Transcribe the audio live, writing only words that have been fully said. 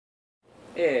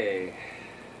Hey,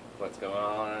 what's going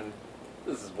on?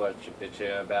 This is what you're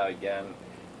bitching about again.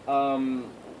 Um,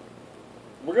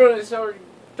 we're going to start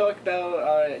talk about,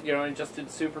 I just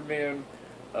did Superman,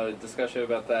 discussion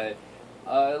about that.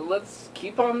 Let's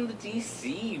keep on the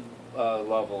DC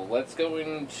level. Let's go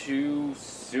into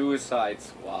Suicide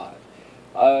Squad.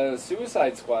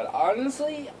 Suicide Squad.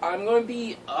 Honestly, I'm going to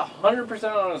be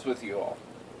 100% honest with you all.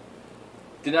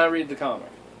 Did not read the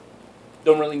comic.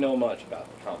 Don't really know much about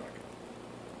the comic.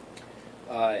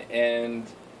 And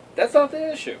that's not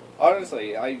the issue.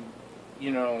 Honestly, it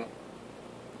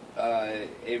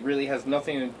really has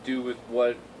nothing to do with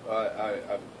what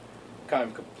I'm kind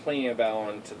of complaining about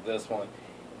onto this one.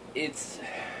 It's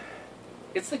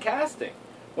the casting.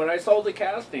 When I saw the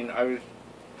casting, I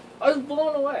was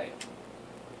blown away.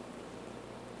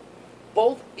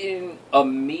 Both in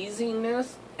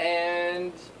amazingness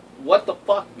and what the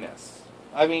fuckness.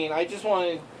 I mean, I just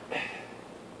wanted...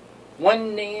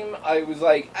 One name, I was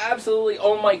like, absolutely,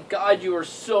 oh my god, you are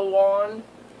so on.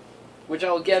 Which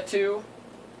I'll get to.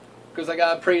 Because I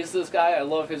gotta praise this guy, I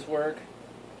love his work.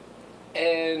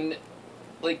 And,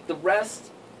 like, the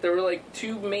rest, there were, like,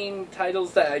 two main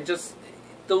titles that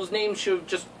those names should have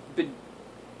just been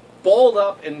balled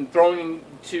up and thrown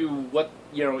into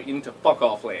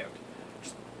fuck-off land.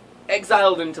 Just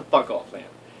exiled into fuck-off land.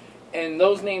 And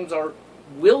those names are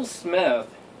Will Smith,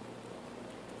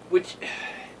 which...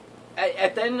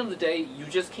 At the end of the day, you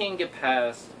just can't get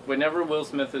past, whenever Will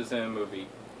Smith is in a movie,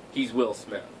 he's Will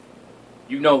Smith.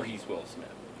 You know he's Will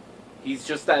Smith. He's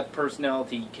just that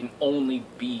personality, he can only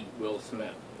be Will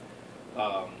Smith.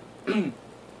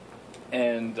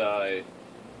 And the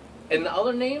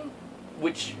other name,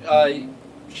 which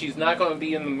she's not going to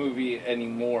be in the movie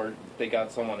anymore, they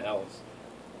got someone else,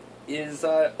 is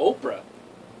Oprah.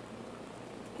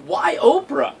 Why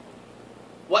Oprah?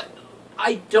 What?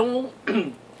 I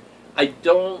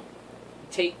don't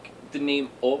take the name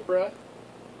Oprah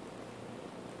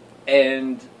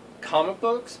and comic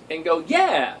books and go,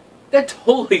 yeah, that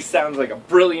totally sounds like a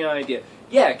brilliant idea.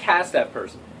 Yeah, cast that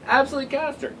person. Absolutely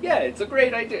cast her. Yeah, it's a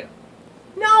great idea.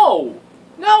 No,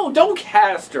 don't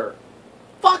cast her.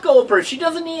 Fuck Oprah. She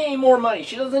doesn't need any more money.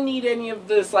 She doesn't need any of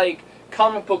this, like,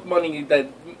 comic book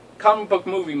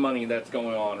movie money that's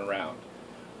going on around.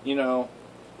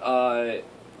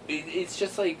 It's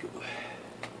just like...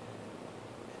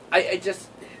 It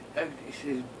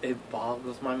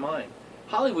boggles my mind.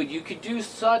 Hollywood, you could do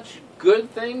such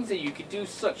good things and you could do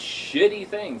such shitty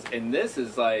things. And this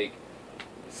is like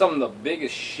some of the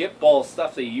biggest shitball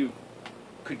stuff that you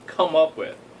could come up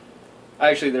with.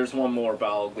 Actually, there's one more, but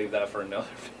I'll leave that for another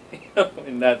video.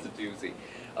 And that's a doozy.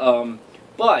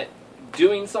 But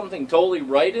doing something totally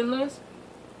right in this,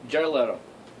 Jared Leto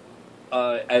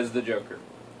as the Joker.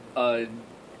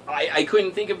 I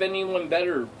couldn't think of anyone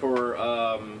better for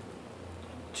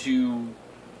to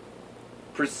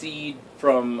proceed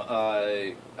from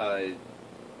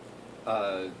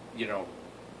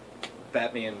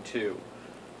Batman 2.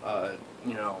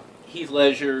 Heath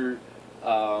Ledger,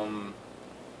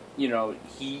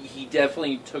 he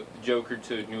definitely took the Joker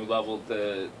to a new level.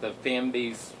 The fan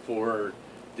base for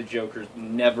the Joker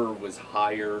never was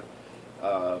higher,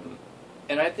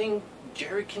 and I think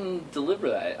Jared can deliver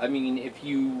that. I mean, if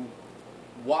you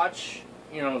watch,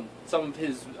 some of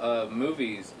his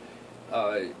movies,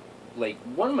 like,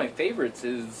 one of my favorites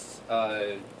is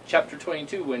Chapter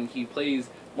 22, when he plays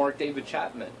Mark David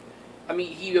Chapman. I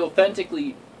mean, he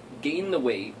authentically gained the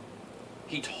weight.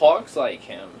 He talks like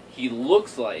him. He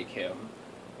looks like him.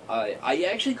 I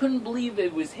actually couldn't believe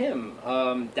it was him.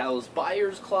 Dallas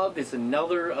Buyers Club is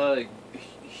another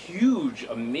huge,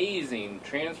 amazing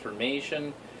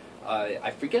transformation.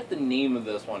 I forget the name of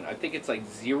this one. I think it's like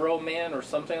Zero Man or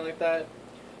something like that.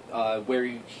 Where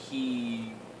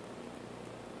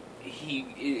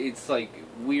it's like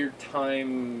weird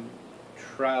time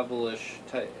travel-ish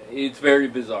type. It's very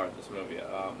bizarre, this movie.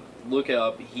 Look it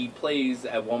up. He plays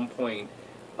at one point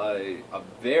a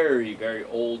very, very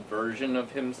old version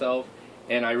of himself,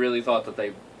 and I really thought that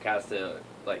they cast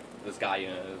this guy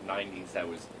in the 90s that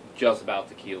was just about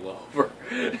to keel over.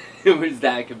 It was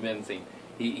that convincing.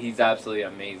 He's absolutely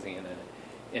amazing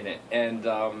in it. And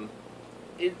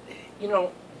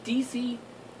DC,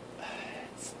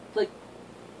 it's like,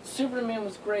 Superman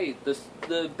was great.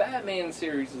 The Batman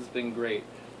series has been great.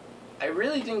 I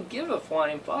really didn't give a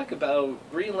flying fuck about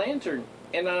Green Lantern,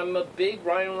 and I'm a big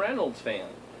Ryan Reynolds fan,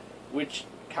 which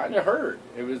kind of hurt.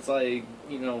 It was like,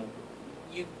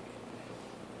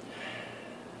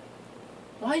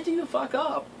 why do you fuck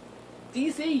up?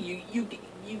 DC,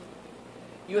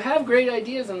 you have great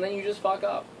ideas and then you just fuck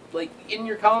up. Like, in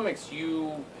your comics,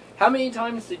 you How many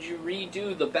times did you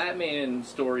redo the Batman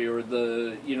story or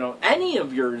the, any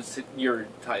of your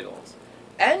titles?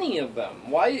 Any of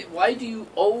them? Why do you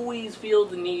always feel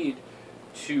the need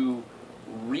to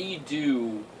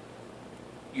redo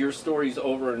your stories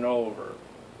over and over?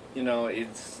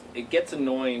 It gets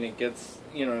annoying. It gets,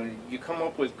 you come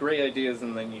up with great ideas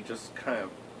and then you just kind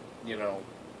of,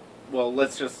 well,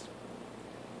 let's just,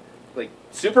 like,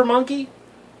 Super Monkey?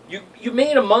 You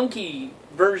made a monkey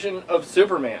version of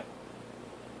Superman.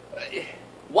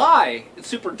 Why?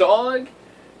 Super Dog?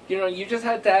 You just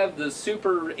had to have the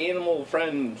super animal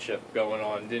friendship going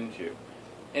on, didn't you?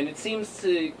 And it seems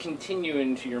to continue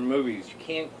into your movies. You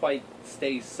can't quite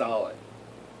stay solid.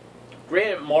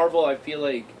 Granted, Marvel, I feel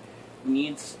like,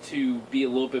 needs to be a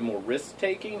little bit more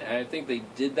risk-taking, and I think they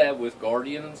did that with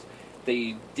Guardians.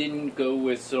 They didn't go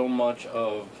with so much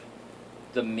of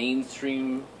the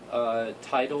mainstream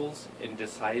titles and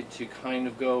decided to kind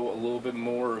of go a little bit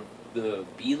more of the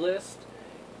B-list.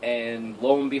 And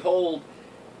lo and behold,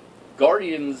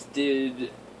 Guardians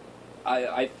did,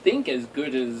 I think, as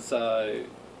good as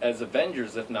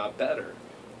Avengers, if not better.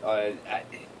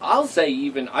 I'll say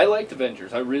even, I liked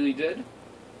Avengers, I really did.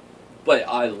 But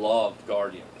I loved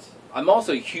Guardians. I'm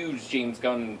also a huge James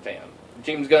Gunn fan.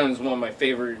 James Gunn is one of my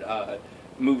favorite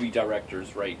movie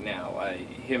directors right now.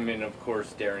 Him and, of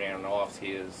course, Darren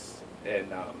Aronofsky is,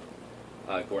 and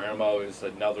Guillermo is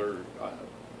another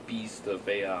beast of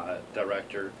a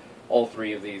director. All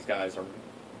three of these guys are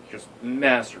just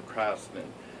master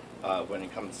craftsmen when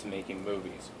it comes to making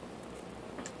movies.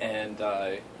 And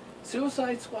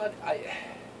Suicide Squad,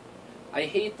 I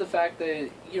hate the fact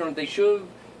that, they should have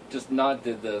just not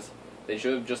did this. They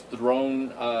should have just thrown,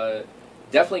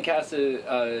 definitely casted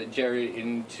Jared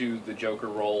into the Joker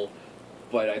role,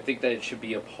 but I think that it should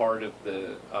be a part of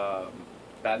the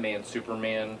Batman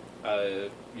Superman,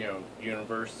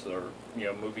 universe or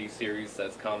movie series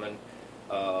that's coming.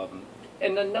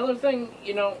 And another thing,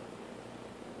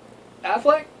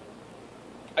 Affleck,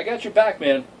 I got your back,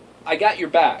 man. I got your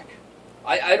back.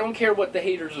 I don't care what the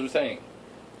haters are saying.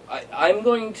 I'm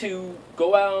going to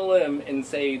go out on a limb and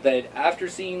say that after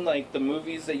seeing, like, the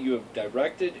movies that you have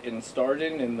directed and starred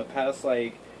in the past,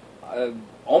 like,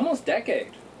 almost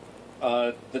decade,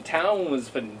 The Town was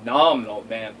phenomenal,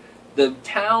 man. The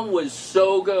Town was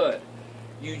so good.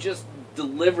 You just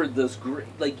delivered this great,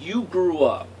 like, you grew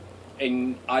up,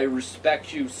 and I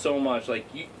respect you so much. Like,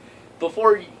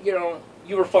 before,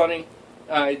 you were funny.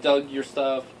 I dug your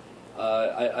stuff.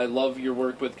 I love your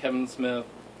work with Kevin Smith.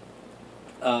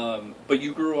 But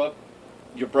you grew up,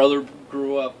 your brother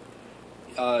grew up,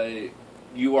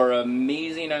 you are an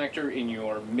amazing actor and you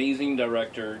are an amazing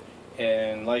director,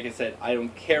 and like I said, I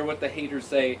don't care what the haters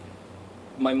say,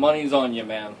 my money's on you,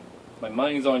 man. My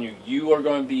money's on you. You are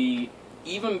going to be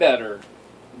even better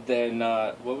than,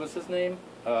 what was his name?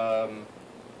 I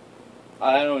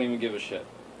don't even give a shit.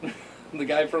 The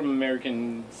guy from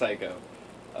American Psycho.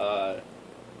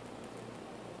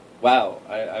 Wow,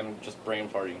 I'm just brain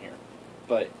farting here.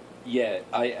 But, yeah,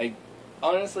 I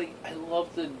honestly, I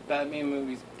love the Batman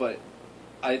movies, but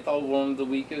I thought one of the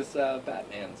weakest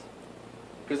Batmans.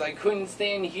 Because I couldn't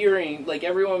stand hearing, like,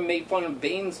 everyone made fun of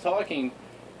Bane's talking.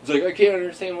 It's like, I can't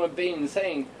understand what Bane's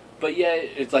saying. But yet,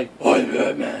 it's like, I'm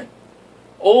Batman.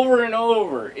 Over and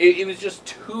over. It was just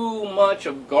too much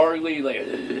of gargly, like,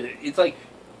 it's like,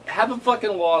 have a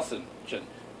fucking lozenge.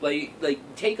 Like,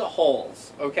 take a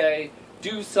Halls, okay?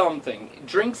 Do something.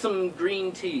 Drink some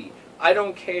green tea. I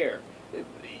don't care.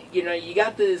 You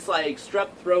got this, like,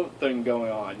 strep throat thing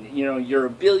going on. You're a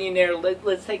billionaire.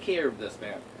 Let's take care of this,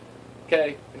 man.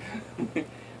 Okay?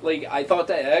 Like, I thought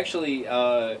that actually,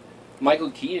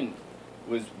 Michael Keaton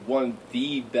was one of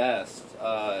the best,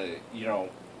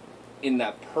 in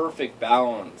that perfect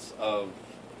balance of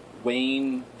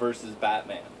Wayne versus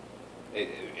Batman.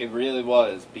 It really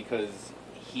was, because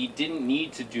he didn't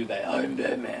need to do that, I'm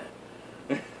Batman.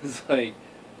 It's like,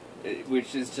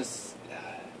 which is just,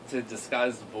 to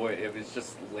disguise the boy, it was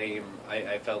just lame.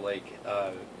 I felt like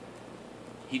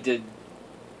he did,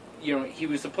 he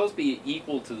was supposed to be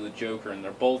equal to the Joker, and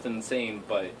they're both insane,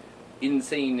 but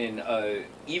insane in a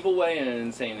evil way and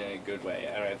insane in a good way.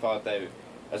 And I thought that,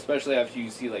 especially after you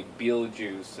see, like,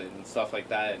 Beetlejuice and stuff like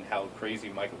that, and how crazy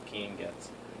Michael Keaton gets,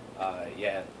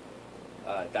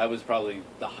 that was probably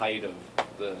the height of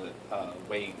the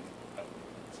Wayne.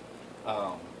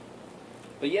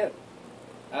 But yeah,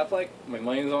 Affleck, my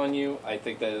money's on you. I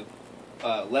think that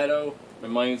Leto, my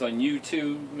money's on you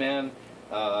too, man.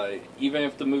 Even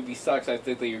if the movie sucks, I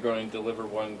think that you're going to deliver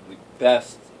one of the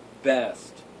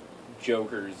best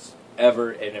Jokers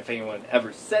ever. And if anyone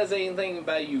ever says anything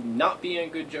about you not being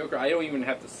a good Joker, I don't even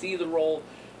have to see the role.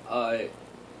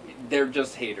 they're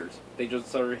just haters. They just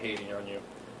started hating on you.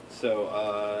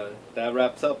 So that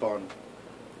wraps up on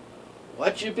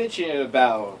What You Bitching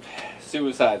About,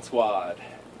 Suicide Squad.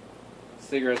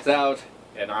 Cigarettes out,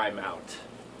 and I'm out.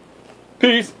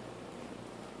 Peace!